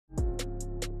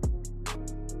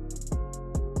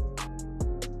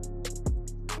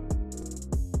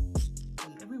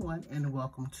everyone, and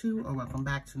welcome to or welcome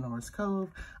back to Noras Cove.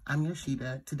 I'm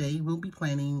Yoshida. Today we'll be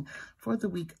planning for the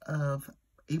week of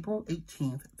April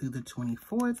 18th through the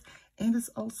 24th, and it's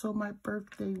also my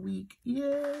birthday week.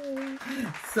 Yay!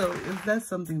 So if that's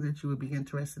something that you would be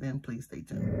interested in, please stay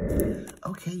tuned.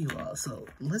 Okay, you all, so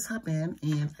let's hop in,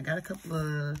 and I got a couple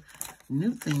of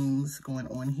new things going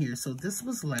on here. So this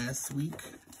was last week.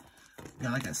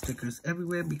 Y'all, I got stickers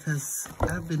everywhere because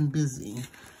I've been busy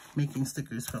making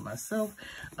stickers for myself,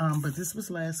 but this was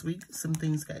last week. Some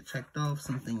things got checked off,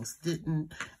 some things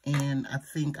didn't, and I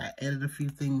think I added a few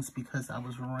things because I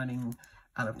was running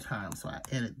out of time. So I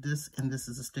added this, and this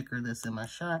is a sticker that's in my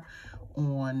shop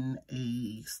on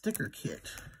a sticker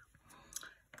kit,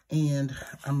 and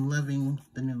I'm loving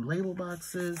the new label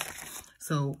boxes.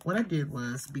 So what I did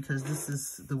was, because this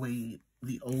is the way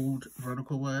the old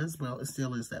vertical was, well, it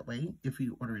still is that way if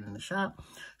you order it in the shop.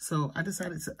 So I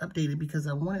decided to update it because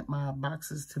I wanted my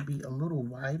boxes to be a little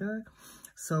wider.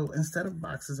 So instead of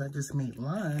boxes, I just made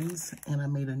lines, and I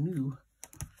made a new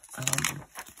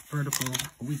vertical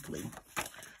weekly.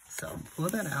 So pull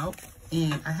that out,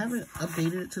 and I haven't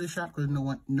updated it to the shop because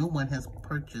no one has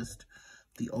purchased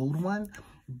the old one.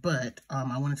 But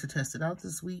I wanted to test it out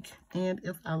this week, and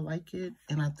if I like it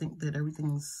and I think that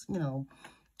everything's, you know,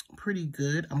 pretty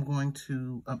good, I'm going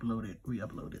to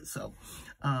re-upload it. So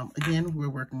again, we're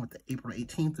working with the April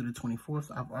 18th through the 24th.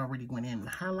 I've already went in and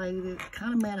highlighted it.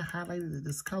 Kind of mad I highlighted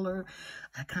this color.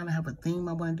 I kind of have a theme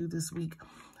I want to do this week.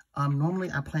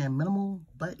 Normally I plan minimal,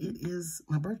 but it is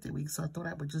my birthday week, so I thought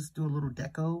I would just do a little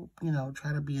deco, you know,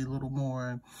 try to be a little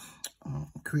more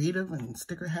creative and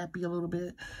sticker happy a little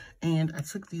bit. And I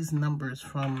took these numbers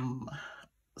from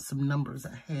some numbers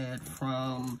I had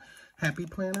from Happy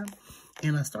Planner,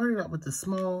 and I started out with the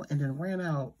small and then ran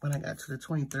out when I got to the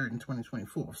 23rd and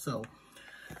 24th. So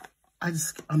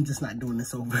I'm just not doing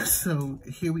this over. So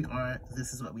here we are.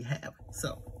 This is what we have.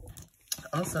 So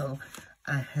also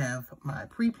I have my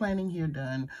pre-planning here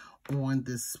done on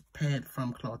this pad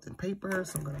from Cloth and Paper.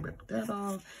 So I'm going to rip that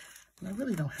off. And I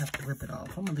really don't have to rip it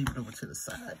off. I'm going to leave it over to the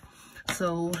side.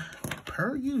 So,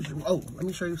 per usual, oh, let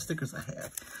me show you stickers I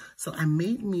have. So, I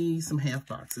made me some half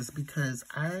boxes because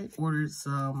I ordered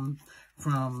some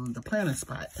from the Planner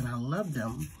Spot, and I love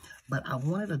them, but I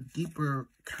wanted a deeper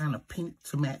kind of pink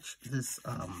to match this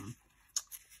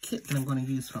kit that I'm going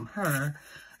to use from her.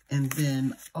 And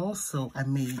then also, I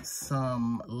made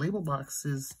some label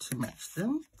boxes to match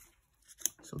them.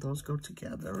 So, those go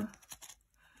together.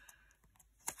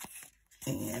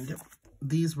 And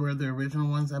these were the original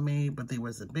ones I made, but they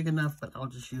wasn't big enough, but I'll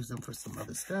just use them for some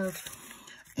other stuff.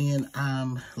 And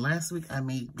last week I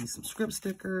made me some script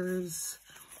stickers.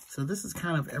 So this is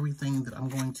kind of everything that I'm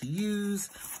going to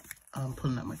use. I'm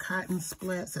pulling out my cotton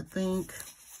splats, I think.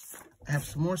 I have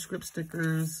some more script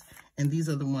stickers, and these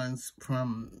are the ones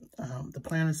from the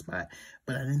Planner Spot,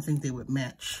 but I didn't think they would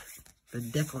match the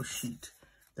Deco sheet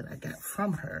that I got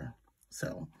from her.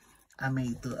 So I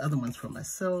made the other ones for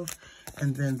myself.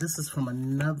 And then this is from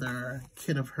another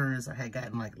kit of hers I had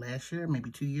gotten like last year,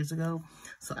 maybe 2 years ago.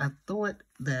 So I thought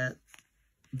that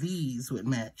these would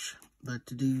match the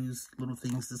to-dos, little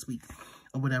things this week,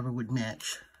 or whatever would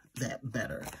match that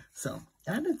better. So,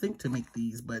 and I didn't think to make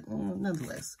these, but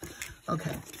nonetheless.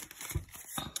 Okay.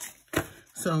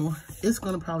 So it's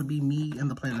going to probably be me in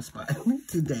the Planner Spot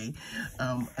today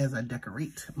as I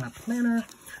decorate my planner.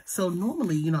 So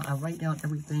normally, you know, I write down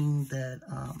everything that,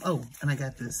 oh, and I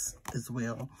got this as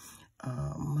well.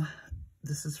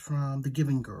 This is from The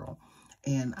Giving Girl.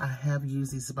 And I have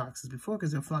used these boxes before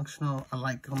because they're functional. I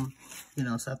like them, you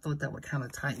know, so I thought that would kind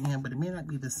of tighten in, but it may not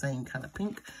be the same kind of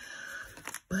pink.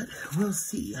 But we'll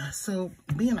see. So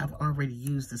being I've already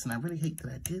used this, and I really hate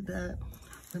that I did that.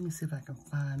 Let me see if I can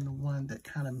find the one that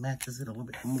kind of matches it a little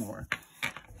bit more.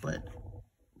 But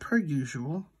per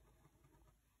usual,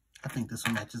 I think this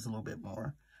one matches a little bit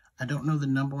more. I don't know the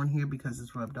number on here because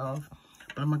it's rubbed off.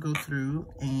 But I'm going to go through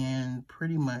and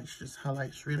pretty much just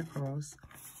highlight straight across.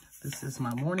 This is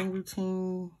my morning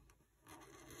routine.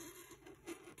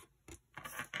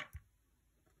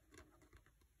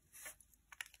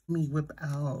 Let me whip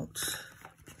out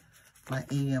my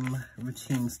AM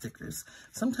routine stickers.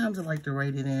 Sometimes I like to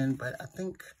write it in, but I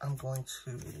think I'm going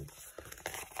to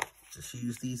just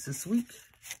use these this week.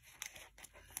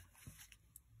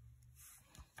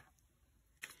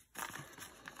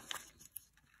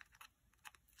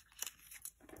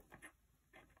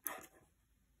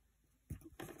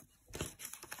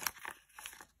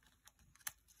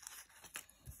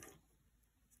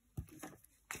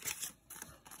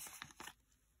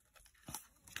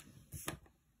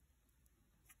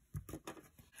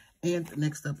 And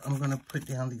next up, I'm going to put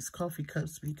down these coffee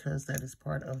cups because that is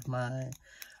part of my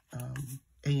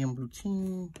AM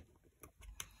routine.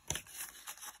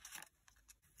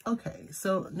 Okay,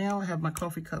 so now I have my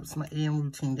coffee cups, my AM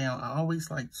routine down. I always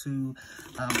like to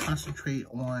concentrate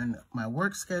on my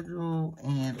work schedule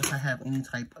and if I have any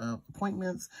type of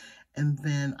appointments. And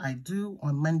then I do,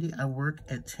 on Monday, I work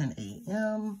at 10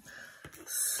 a.m.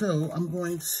 So I'm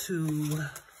going to,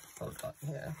 hold on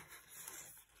here.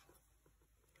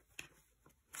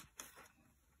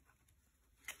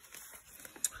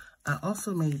 I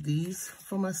also made these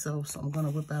for myself, so I'm going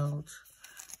to whip out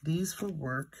these for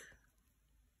work.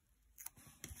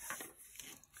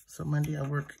 So Monday I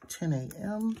work 10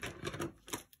 a.m.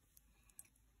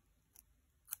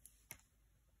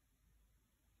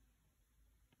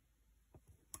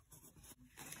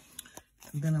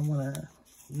 And then I want to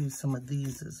use some of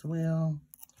these as well.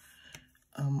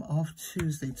 Off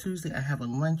Tuesday. Tuesday I have a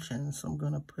luncheon, so I'm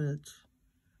going to put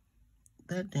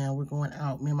that down. We're going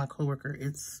out. Me and my coworker,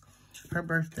 her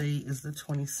birthday is the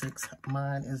 26th.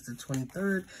 Mine is the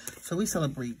 23rd. So we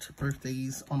celebrate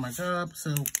birthdays on my job.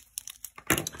 So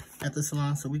at the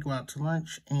salon, so we go out to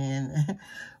lunch, and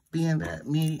being that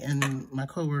me and my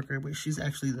coworker, but she's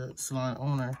actually the salon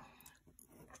owner,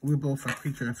 we're both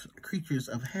creatures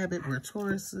of habit. We're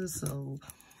Tauruses, so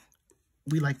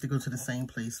we like to go to the same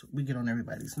place. We get on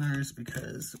everybody's nerves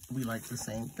because we like the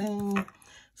same thing.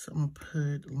 So I'm gonna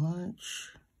put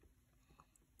lunch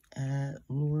at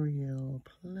L'Oreal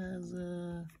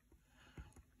Plaza.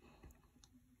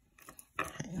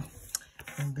 Okay.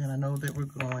 And then I know that we're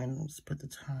going, let's put the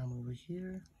time over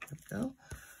here. There we go.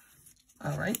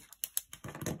 All right.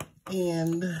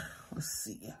 And let's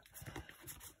see.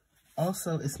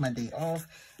 Also, it's my day off.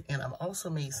 And I've also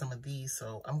made some of these.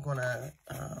 So I'm going to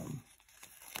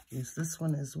use this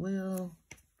one as well.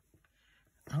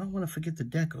 I don't want to forget the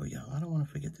Deco, y'all. I don't want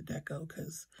to forget the Deco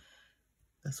because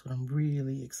that's what I'm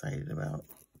really excited about.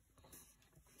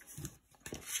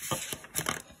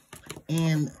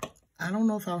 And I don't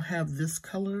know if I'll have this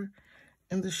color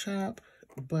in the shop,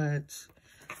 but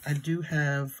I do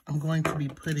have, I'm going to be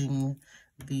putting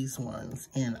these ones.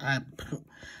 And I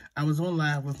was on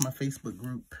live with my Facebook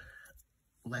group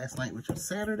last night, which was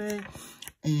Saturday,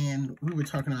 and we were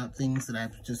talking about things that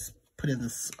I've just put in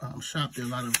this shop. There are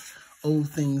a lot of old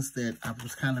things that I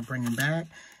was kind of bringing back,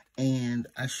 and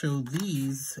I showed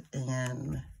these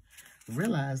and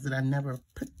realized that I never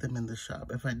put them in the shop.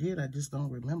 If I did, I just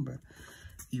don't remember.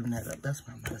 Even that up. That's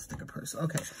why I'm not a sticker person.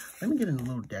 Okay, let me get in a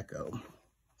little Deco.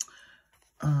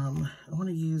 I want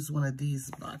to use one of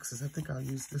these boxes. I think I'll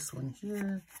use this one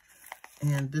here.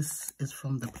 And this is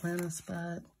from the Planner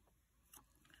Spot.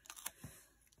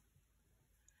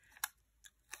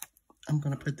 I'm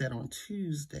going to put that on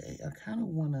Tuesday. I kind of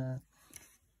want to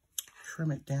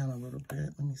trim it down a little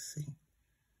bit. Let me see.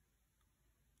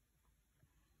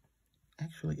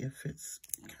 Actually, it fits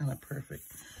kind of perfect.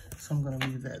 So I'm going to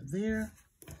leave that there.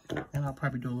 And I'll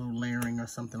probably do a little layering or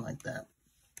something like that.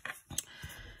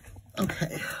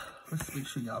 Okay, let's make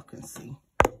sure y'all can see.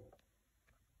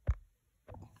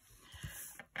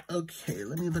 Okay,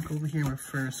 let me look over here and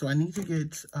refer. So I need to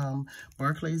get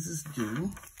Barclays is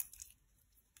due.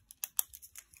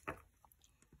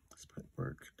 Let's put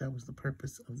work. That was the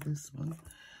purpose of this one.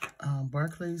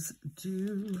 Barclays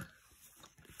due.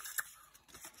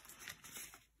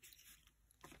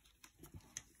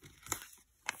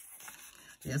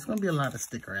 Yeah, it's going to be a lot of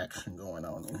sticker action going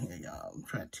on in here, y'all. I'm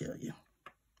trying to tell you.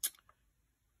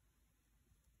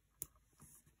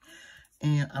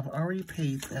 And I've already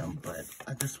paid them, but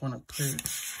I just want to put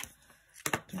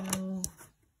it down.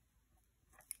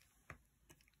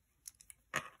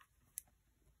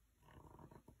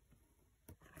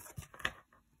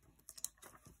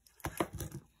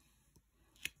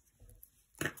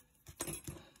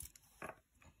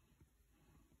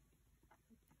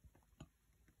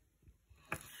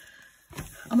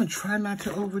 I'm going to try not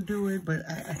to overdo it, but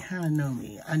I kind of know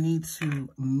me. I need to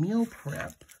meal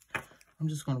prep. I'm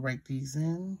just going to write these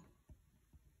in.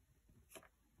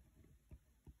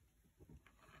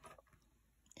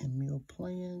 And meal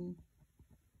plan.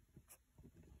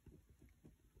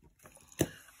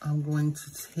 I'm going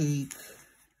to take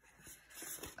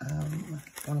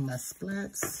one of my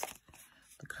splats,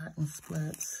 the cotton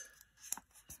splats.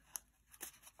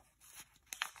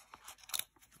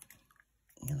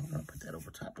 And I'm going to put that over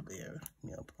top of their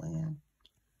meal plan.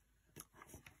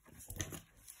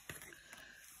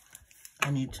 I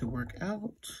need to work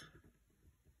out.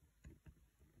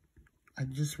 I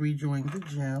just rejoined the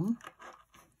gym.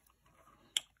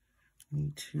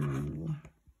 Need to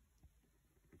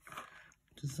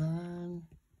design.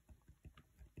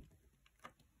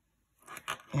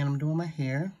 And I'm doing my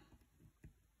hair.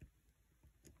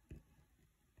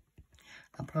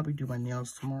 I probably do my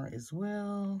nails tomorrow as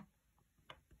well.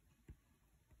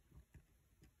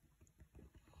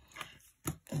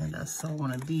 And I saw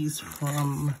one of these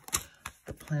from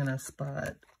the planner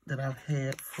spot that I've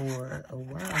had for a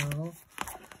while.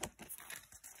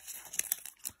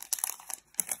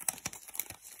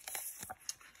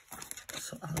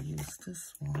 So I'll use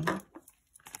this one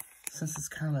since it's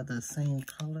kind of the same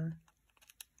color.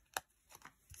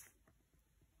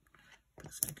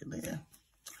 Stick it there.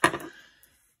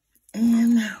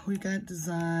 And we got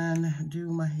design, do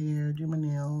my hair, do my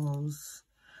nails.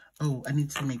 Oh, I need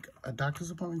to make a doctor's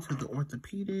appointment to the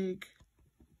orthopedic.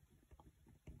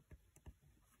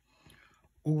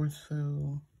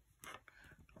 Ortho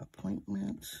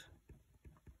appointment.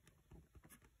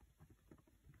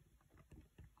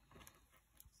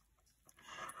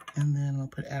 And then I'll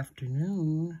put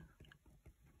afternoon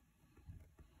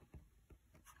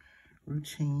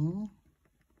routine.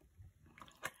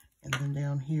 And then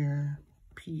down here,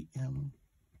 PM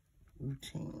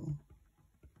routine.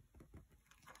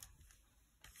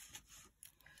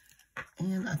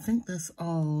 And I think that's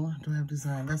all. Do I have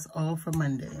design? That's all for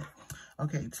Monday.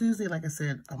 Okay, Tuesday, like I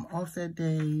said, I'm off that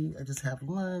day. I just have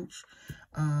lunch.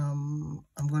 I'm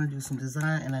going to do some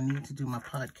design, and I need to do my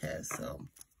podcast. So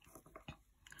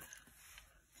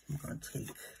I'm going to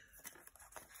take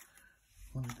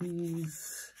one of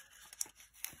these.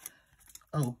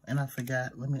 Oh, and I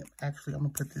forgot. I'm going to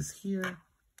put this here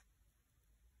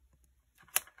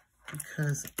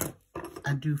because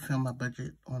I do film my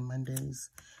budget on Mondays,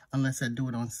 unless I do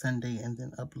it on Sunday and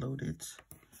then upload it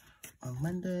on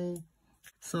Monday.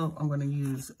 So I'm going to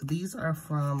use, these are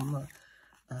from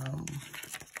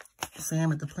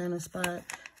Sam at the Planner Spot,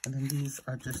 and then these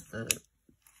are just the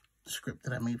script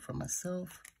that I made for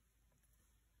myself.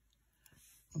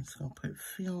 I'm just going to put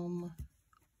film.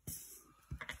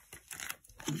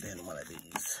 And then one of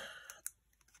these,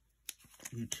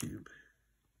 YouTube.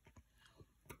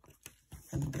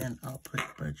 And then I'll put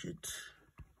budget.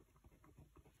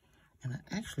 And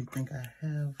I actually think I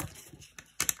have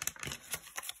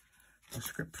a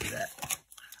script for that.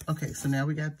 Okay, so now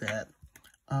we got that.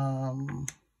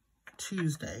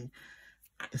 Tuesday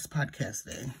is podcast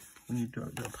day. When you do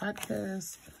a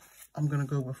podcast, I'm going to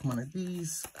go with one of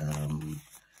these,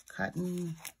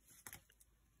 cotton.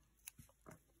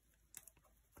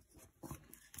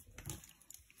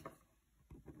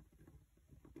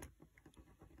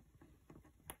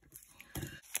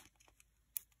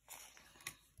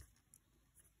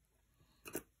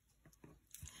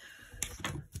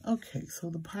 Okay, so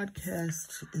the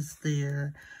podcast is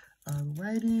there.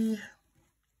 Alrighty.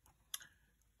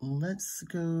 Let's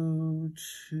go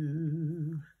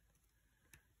to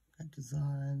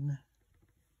design.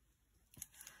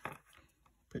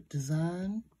 Put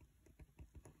design.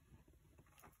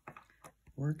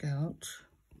 Workout.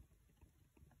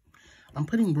 I'm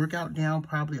putting workout down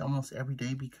probably almost every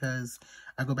day because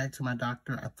I go back to my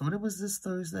doctor. I thought it was this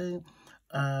Thursday,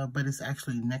 but it's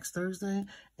actually next Thursday,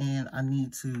 and I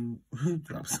need to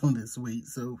drop some of this weight.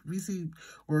 So if you see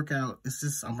workout, it's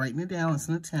just, I'm writing it down. It's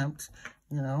an attempt,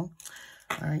 you know.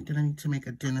 All right, then I need to make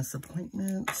a dentist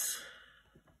appointment.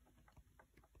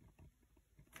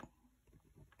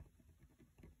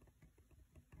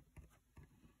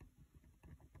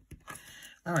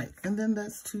 All right, and then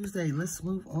that's Tuesday. Let's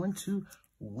move on to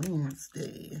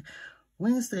Wednesday.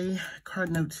 Wednesday,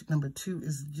 card note number 2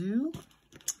 is due.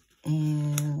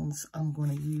 And I'm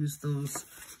going to use those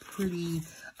pretty,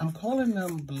 I'm calling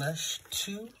them Blush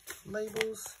 2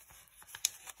 labels.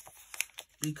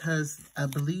 Because I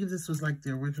believe this was like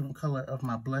the original color of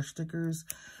my blush stickers.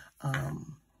 But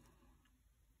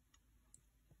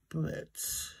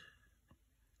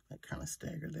I kind of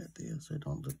staggered that there so it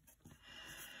don't look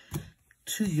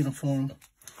too uniform.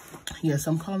 Yes,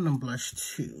 I'm calling them Blush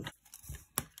 2.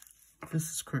 This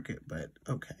is crooked, but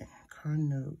okay. Card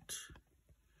note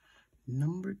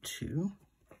number 2.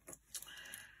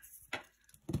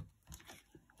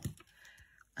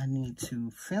 I need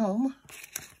to film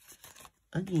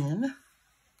again.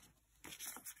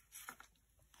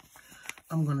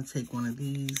 I'm going to take one of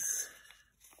these.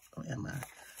 Oh, am I?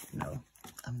 No,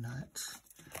 I'm not.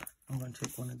 I'm going to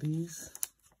take one of these.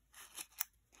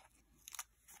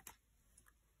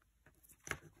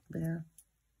 There.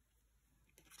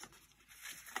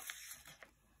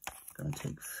 Going to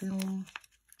take film.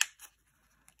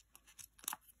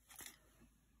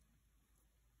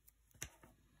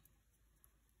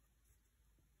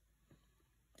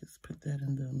 Just put that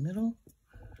in the middle.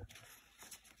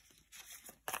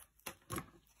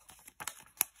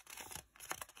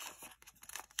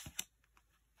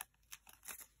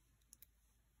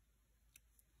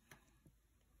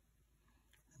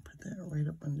 And put that right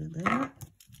up under there.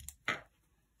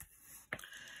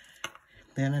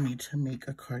 Then I need to make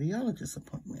a cardiologist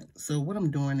appointment. So what I'm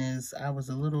doing is I was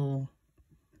a little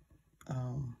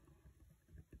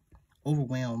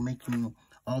overwhelmed making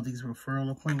all these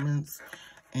referral appointments.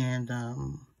 And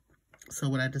so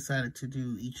what I decided to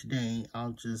do each day,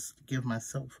 I'll just give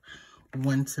myself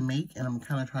one to make. And I'm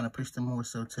kind of trying to push them more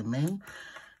so to May.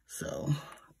 So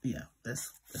yeah,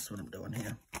 that's what I'm doing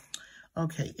here.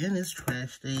 Okay, and it's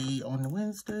trash day on the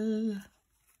Wednesday.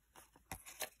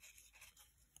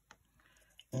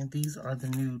 And these are the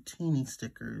new teeny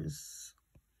stickers,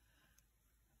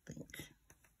 I think.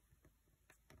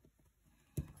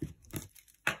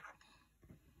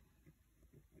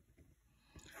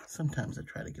 Sometimes I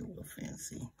try to get a little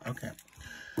fancy. Okay.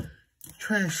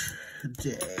 Trash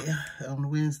day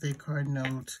on Wednesday, card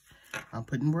note. I'm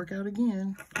putting workout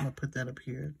again. I'm going to put that up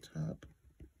here at the top.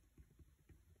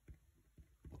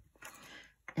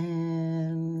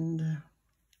 And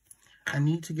I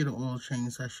need to get an oil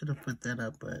change, so I should have put that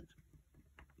up, but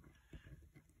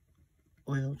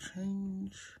oil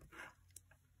change.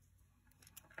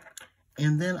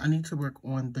 And then I need to work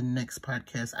on the next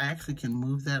podcast. I actually can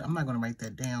move that. I'm not going to write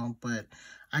that down, but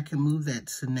I can move that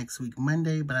to next week,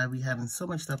 Monday, but I'll be having so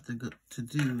much stuff to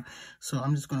do. So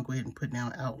I'm just going to go ahead and put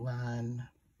down outline,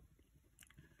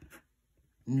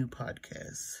 new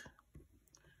podcast.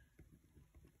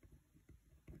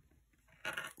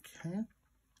 Okay.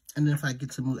 And then if I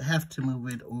get to move, have to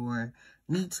move it or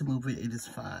need to move it, it is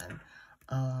fine.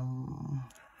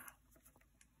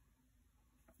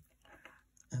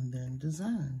 And then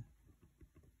design.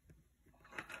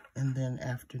 And then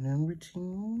afternoon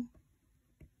routine,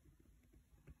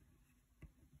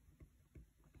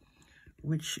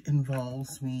 which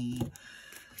involves me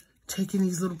taking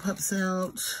these little pups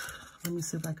out. Let me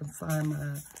see if I can find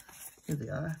my, here they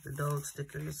are, the dog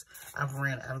stickers. I've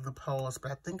ran out of the paws,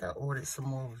 but I think I ordered some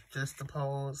more with just the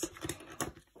paws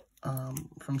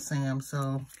from Sam.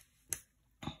 So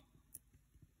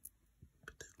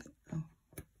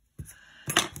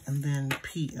and then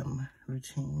PM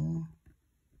routine.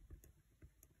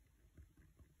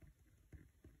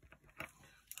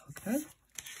 Okay.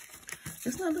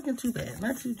 It's not looking too bad.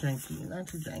 Not too janky. Not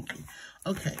too janky.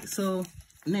 Okay, so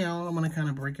now I'm going to kind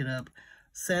of break it up.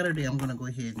 Saturday, I'm going to go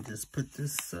ahead and just put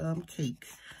this cake,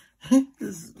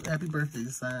 this happy birthday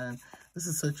sign. This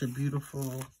is such a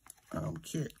beautiful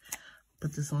kit.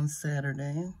 Put this on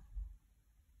Saturday.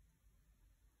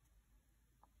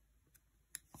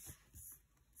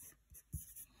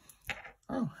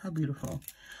 Oh, how beautiful.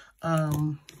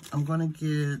 I'm going to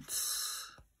get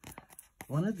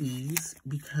one of these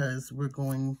because we're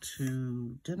going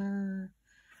to dinner.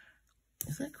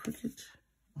 Is that crooked?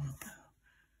 Oh, no.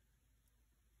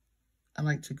 I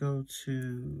like to go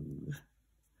to,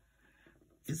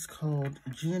 it's called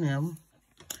G&M.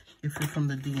 If you're from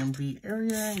the DMV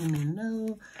area, you may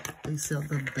know they sell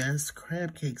the best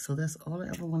crab cakes. So that's all I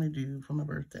ever want to do for my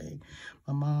birthday.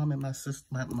 My mom and my sister,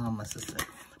 my mom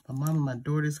and my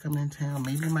daughter's coming in town.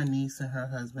 Maybe my niece and her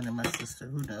husband and my sister,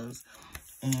 who knows.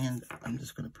 And I'm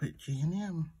just going to put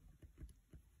G&M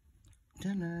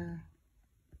dinner.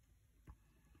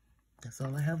 That's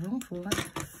all I have room for.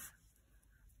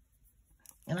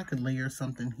 And I could layer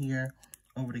something here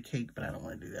over the cake, but I don't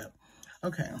want to do that.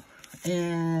 Okay,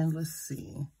 and let's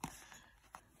see.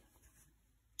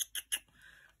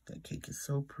 That cake is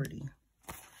so pretty.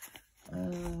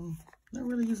 Not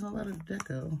really using a lot of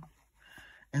Deco.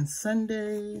 And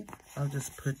Sunday, I'll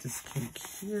just put this cake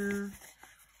here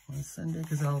on Sunday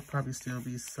because I'll probably still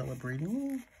be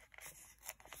celebrating.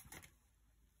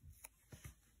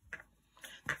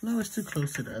 No, it's too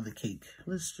close to the other cake.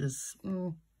 Let's just,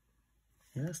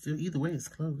 yeah, still, either way, it's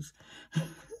close.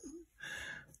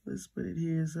 Let's put it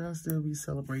here, so I'll still be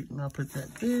celebrating. I'll put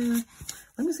that there.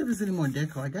 Let me see if there's any more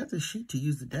Deco. I got the sheet to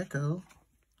use the Deco.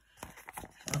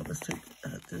 Oh, let's take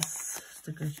this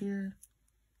sticker here.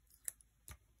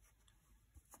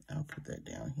 I'll put that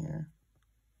down here.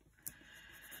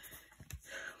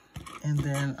 And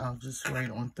then I'll just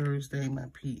write on Thursday my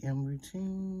PM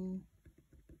routine.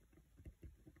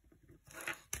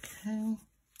 Okay.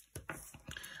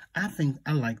 I think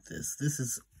I like this. This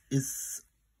is, it's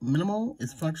minimal,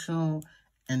 it's functional,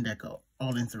 and Deco.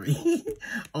 All in three.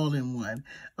 All in one.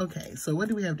 Okay, so what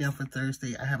do we have down for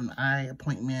Thursday? I have an eye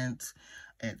appointment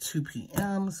at 2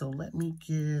 p.m. So let me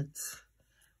get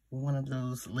one of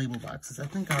those label boxes. I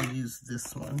think I'll use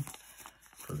this one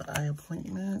for the eye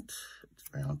appointment. It's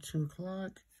around 2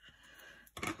 o'clock.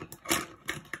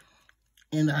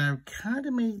 And I kind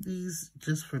of made these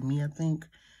just for me, I think,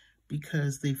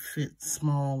 because they fit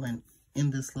small and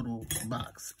in this little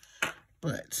box.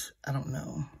 But I don't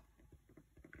know.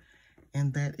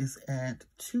 And that is at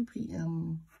 2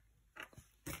 p.m.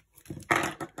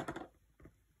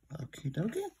 Okie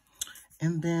dokie.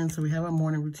 And then, so we have our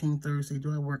morning routine Thursday.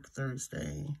 Do I work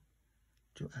Thursday?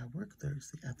 Do I work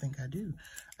Thursday? I think I do.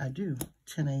 I do.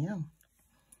 10 a.m.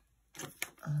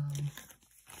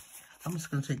 I'm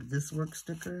just going to take this work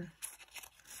sticker.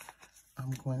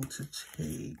 I'm going to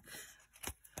take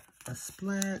a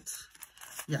splat.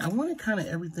 Yeah, I wanted kind of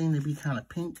everything to be kind of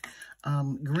pink.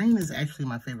 Green is actually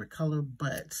my favorite color,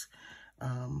 but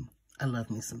I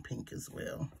love me some pink as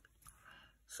well.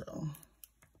 So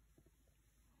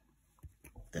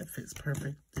that fits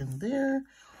perfect in there.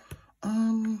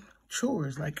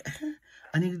 Chores, like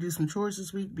I need to do some chores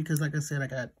this week because like I said, I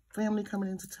got family coming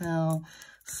into town.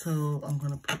 So I'm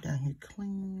going to put down here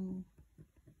clean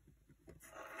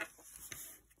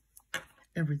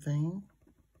everything.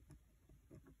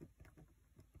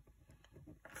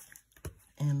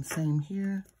 And same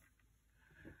here,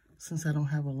 since I don't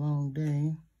have a long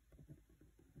day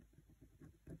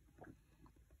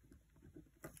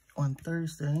on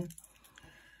Thursday.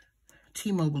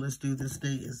 T-Mobile is due this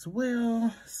day as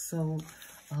well, so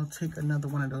I'll take another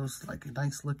one of those like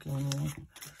nice looking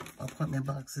appointment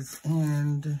boxes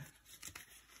and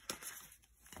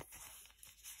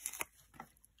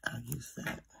I'll use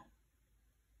that.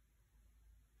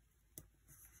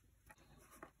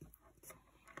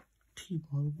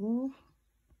 T-Mobile.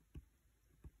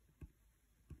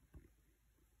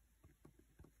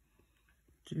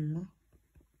 Do.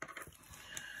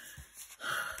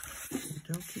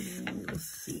 Okay, let's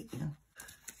see.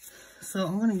 So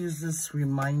I'm going to use this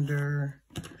reminder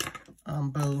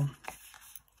bow.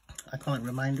 I call it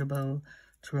reminder bow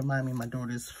to remind me my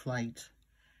daughter's flight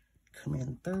come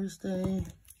in Thursday.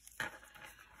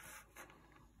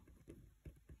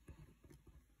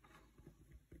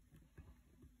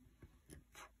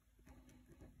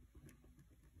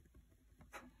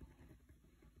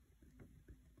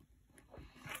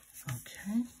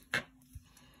 Okay,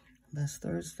 that's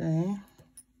Thursday.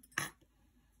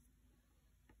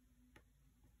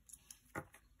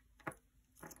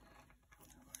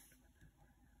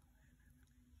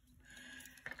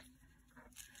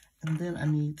 And then I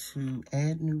need to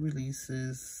add new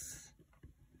releases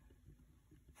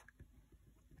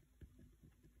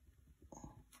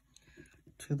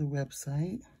to the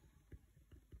website.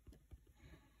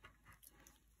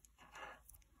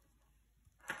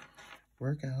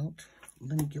 Workout.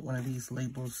 Let me get one of these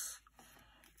labels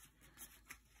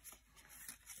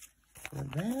for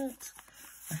that.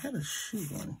 I had a shoe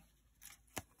one.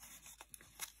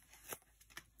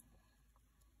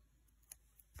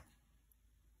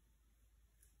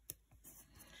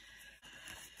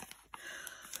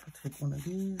 Take one of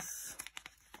these.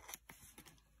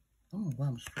 I don't know why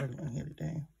I'm struggling here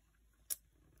today.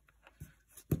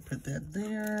 Put that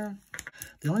there.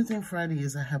 The only thing Friday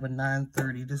is I have a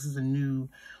 9:30. This is a new,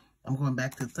 I'm going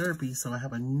back to therapy, so I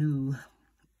have a new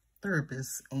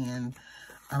therapist, and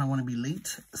I don't want to be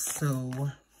late. So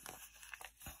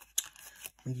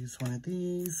we use one of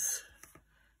these,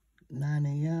 9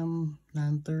 a.m.,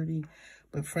 9:30.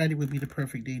 But Friday would be the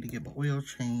perfect day to get my oil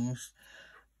changed.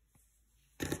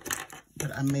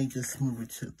 But I may just move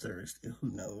it to Thursday. Who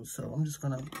knows? So I'm just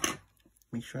going to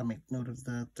make sure I make note of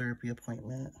the therapy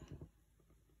appointment.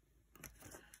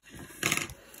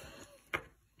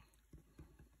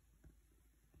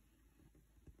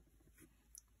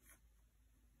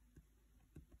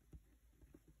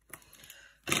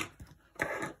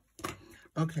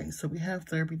 Okay, so we have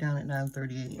therapy down at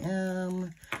 9:30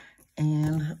 a.m.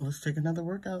 And let's take another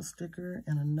workout sticker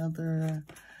and another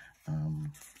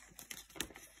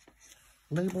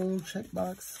label,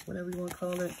 checkbox, whatever you want to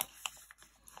call it.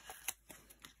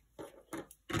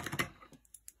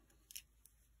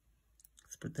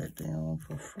 Let's put that down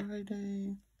for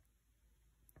Friday.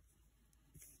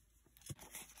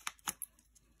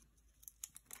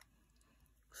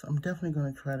 So I'm definitely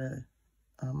going to try to,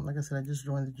 like I said, I just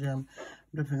joined the gym.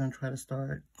 I'm definitely going to try to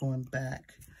start going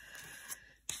back.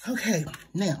 Okay,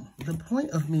 now, the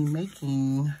point of me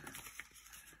making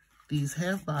these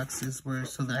half boxes were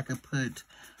so that I could put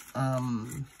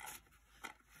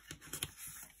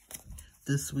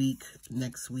this week,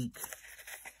 next week.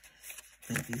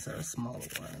 I think these are smaller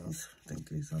ones. I think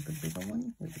these are the bigger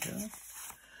ones. Here we go.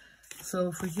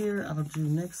 So for here, I'll do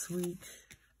next week.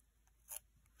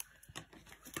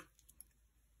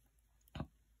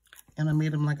 And I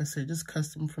made them, like I said, just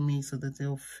custom for me so that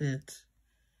they'll fit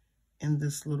in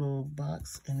this little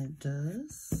box. And it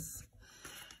does.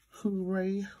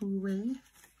 Hooray, hooray.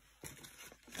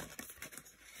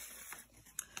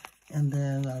 And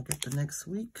then I'll get the next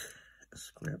week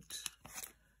script.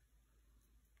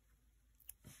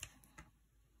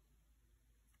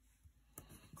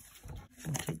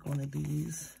 take one of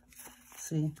these.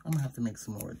 See, I'm gonna have to make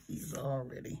some more of these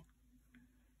already.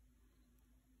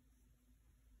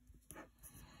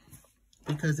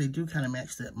 Because they do kind of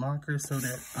match that marker, so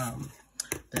that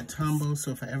that Tombow.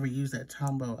 So if I ever use that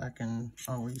Tombow, I can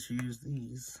always use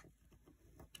these.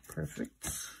 Perfect.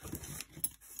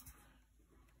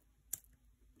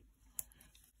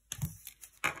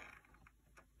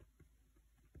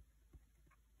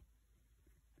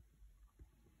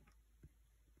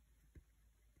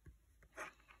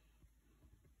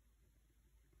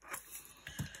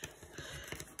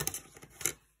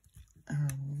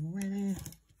 Alrighty.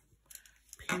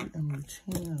 PM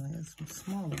routine. I have some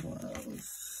smaller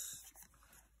ones.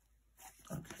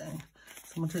 Okay.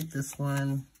 So I'm gonna take this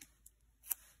one.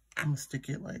 I'm gonna stick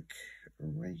it like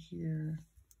right here.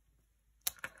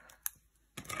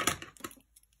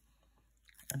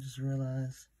 I just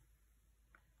realized.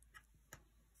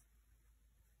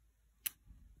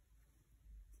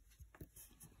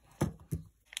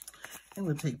 And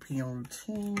we'll take PM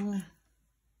routine.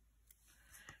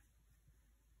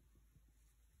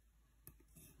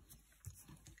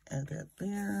 Add that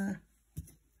there.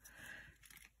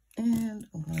 And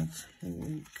I'm gonna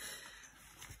take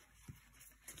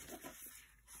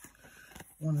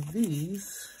one of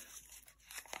these.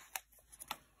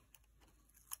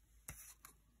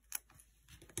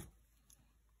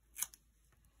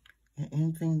 And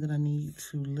anything that I need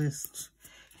to list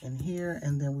in here,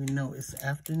 and then we know it's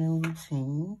afternoon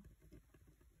routine.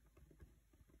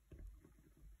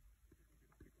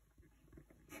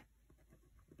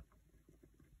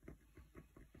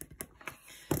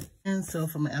 And so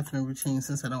for my afternoon routine,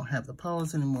 since I don't have the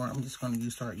paws anymore, I'm just going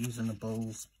to start using the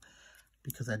bowls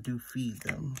because I do feed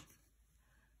them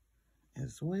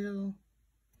as well.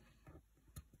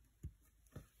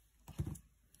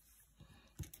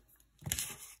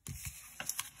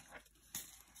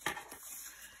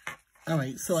 All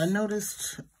right, so I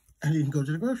noticed I didn't go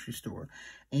to the grocery store,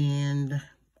 and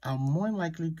I'll more than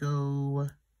likely go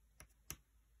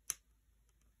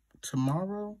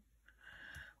tomorrow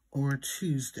or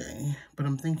Tuesday, but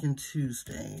I'm thinking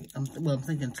Tuesday. I'm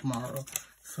thinking tomorrow.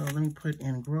 So let me put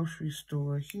in grocery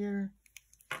store here.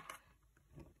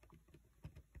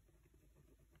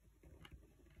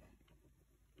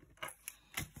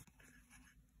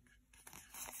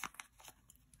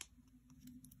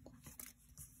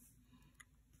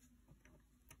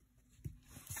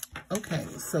 Okay,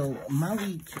 so my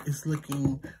week is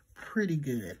looking pretty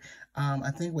good.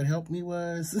 I think what helped me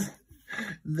was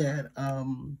that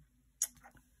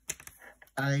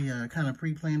I kind of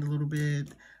pre-planned a little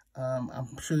bit.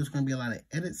 I'm sure there's going to be a lot of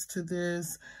edits to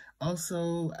this.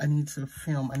 Also, I need to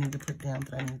film. I need to put down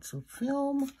that I need to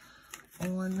film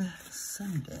on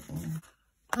Sunday.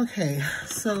 Okay,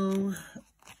 so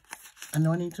I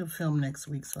know I need to film next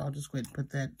week, so I'll just go ahead and put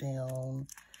that down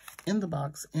in the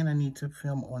box. And I need to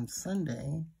film on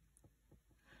Sunday.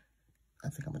 I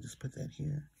think I'm going to just put that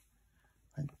here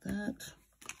like that.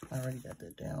 I already got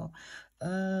that down.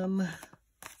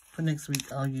 For next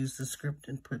week, I'll use the script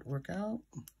and put workout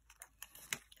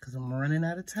because I'm running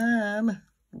out of time.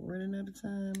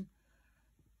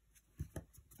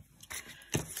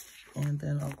 And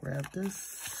then I'll grab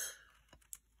this.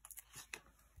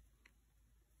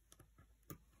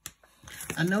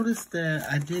 I noticed that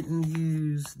I didn't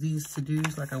use these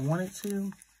to-dos like I wanted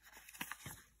to.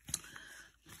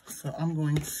 So I'm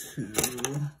going to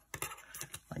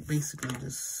like basically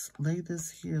just lay this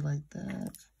here like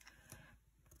that.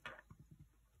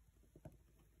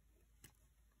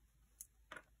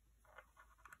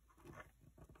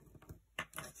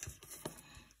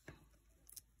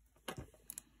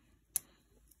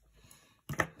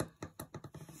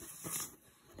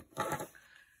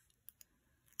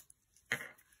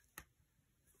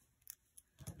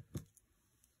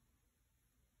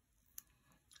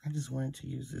 I just wanted to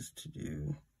use this to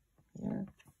do here.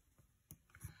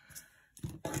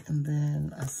 And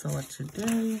then I saw it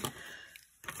today.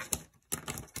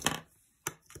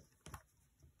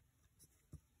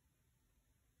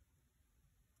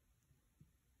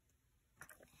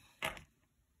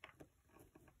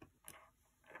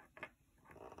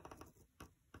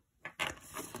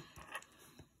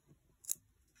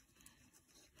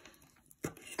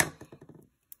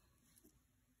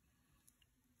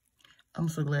 I'm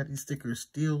so glad these stickers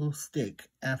still stick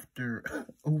after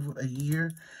over a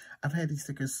year. I've had these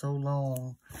stickers so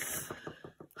long.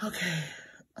 Okay,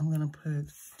 I'm going to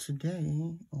put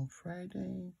today on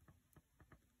Friday.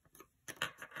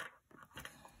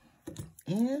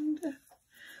 And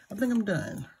I think I'm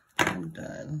done.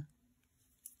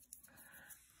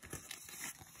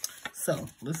 So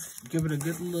let's give it a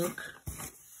good look.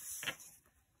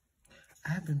 I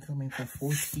I've been filming for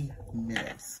 40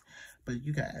 minutes. But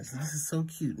you guys, this is so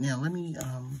cute. Now, let me,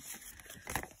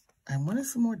 I wanted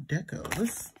some more deco.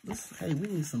 Hey, we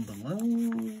need some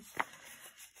balloons.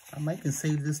 I might can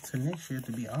save this to next year,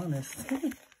 to be honest.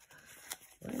 Wait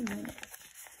a minute.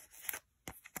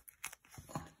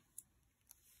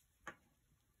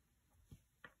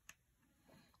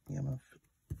 Yeah, I'm going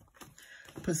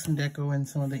to put some deco in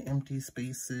some of the empty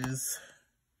spaces.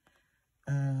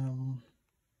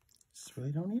 Just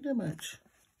really don't need that much.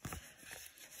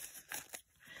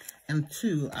 And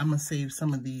two, I'm going to save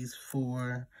some of these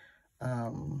for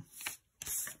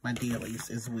my dailies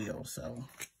as well. So,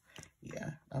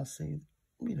 yeah, I'll save.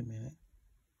 Wait a minute.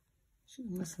 She's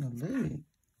missing a leg.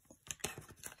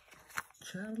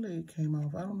 Child leg came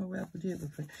off. I don't know what I did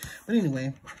with it. But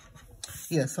anyway,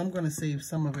 yeah, so I'm going to save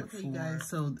some of it for you guys.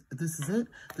 So this is it.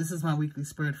 This is my weekly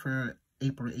spread for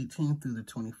April 18th through the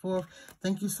 24th.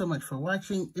 Thank you so much for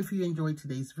watching. If you enjoyed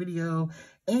today's video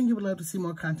and you would love to see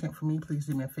more content from me, please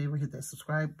do me a favor, hit that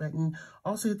subscribe button.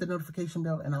 Also hit the notification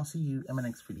bell, and I'll see you in my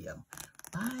next video.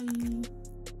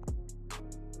 Bye.